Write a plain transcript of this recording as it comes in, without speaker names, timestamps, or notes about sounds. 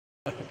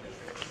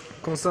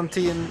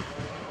Konstantin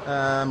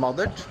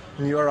Madert,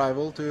 new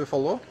arrival to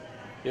follow.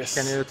 Yes.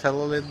 Can you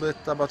tell a little bit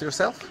about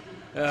yourself?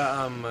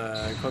 Yeah, I'm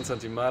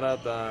Konstantin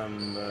Madert.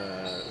 I'm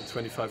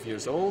 25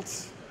 years old.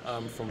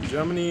 I'm from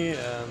Germany,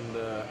 and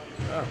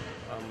yeah,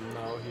 I'm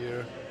now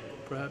here,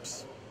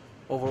 perhaps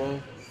overall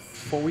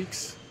 4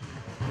 weeks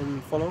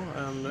in follow,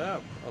 and yeah,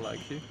 I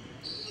like it.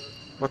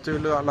 What do you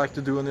like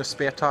to do in your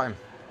spare time?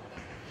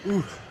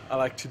 I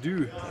like to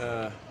do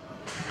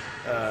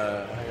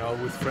hang out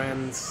with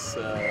friends.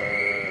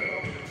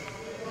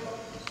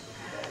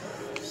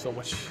 So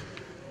much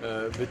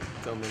bit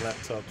on the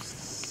laptops,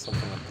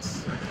 something like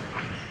this.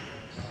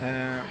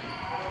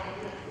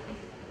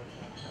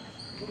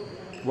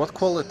 What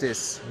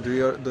qualities do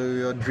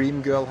your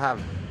dream girl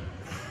have?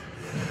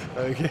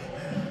 Okay,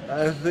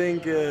 I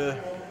think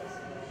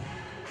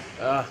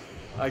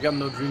I got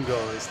no dream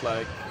girl. It's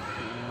like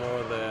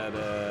more that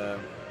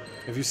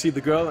if you see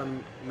the girl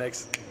and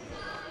makes,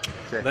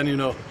 Okay. then you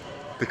know.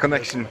 The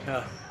connection.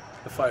 Yeah,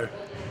 the fire.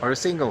 Are you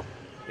single?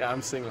 Yeah,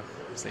 I'm single.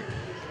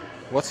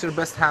 What's your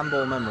best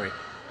handball memory?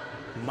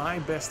 My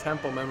best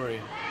handball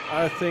memory,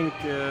 I think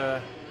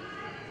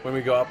when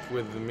we go up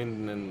with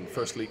Minden in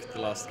first league,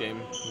 the last game,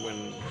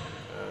 when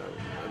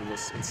it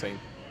was insane.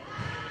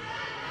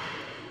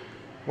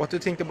 What do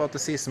you think about the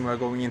season we're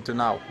going into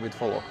now with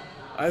Follow?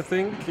 I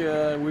think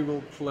we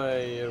will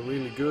play a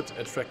really good,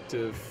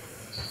 attractive,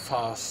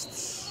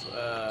 fast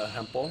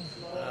handball,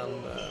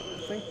 and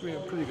I think we're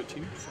a pretty good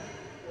team. So.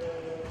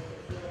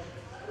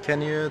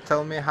 Can you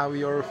tell me how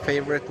your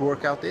favorite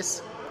workout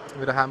is?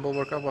 With a handball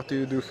workout, what do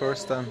you do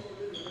first? And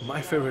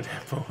My favorite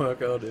handball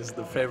workout is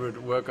the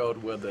favorite workout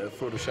what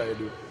Frode Schei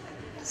do.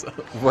 So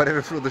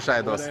whatever Frode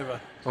Schei does.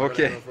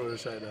 Okay. Whatever Frode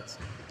Schei does.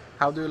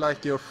 How do you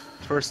like your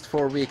first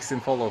 4 weeks in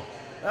Follow?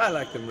 I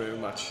like them very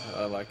much.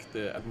 I like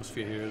the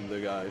atmosphere here, the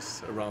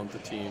guys around the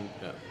team.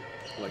 Yeah,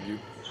 like you.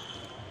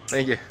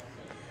 Thank you.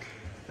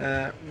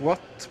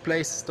 What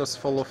place does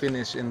Follow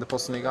finish in the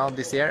Postliga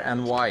this year,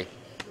 and why?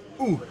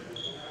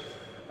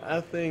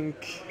 I think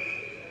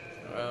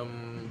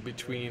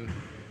between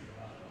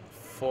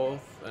 4th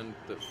and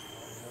the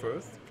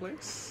 1st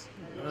place,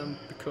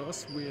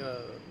 because we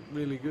are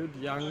really good,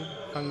 young,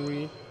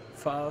 hungry,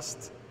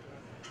 fast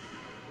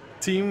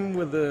team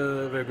with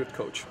a very good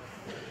coach.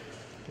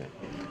 Okay.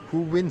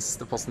 Who wins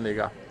the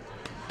Postliga?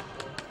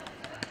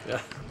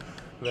 Yeah,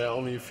 there are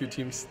only a few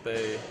teams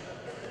they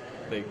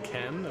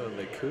can or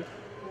they could.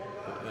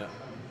 Yeah.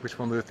 Which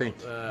one do you think?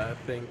 I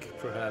think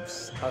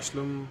perhaps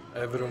Haslum,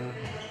 Evrum,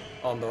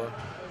 Andor.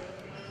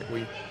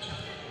 We.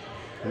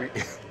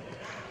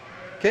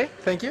 Okay,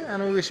 thank you,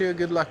 and we wish you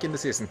good luck in the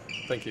season.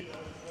 Thank you.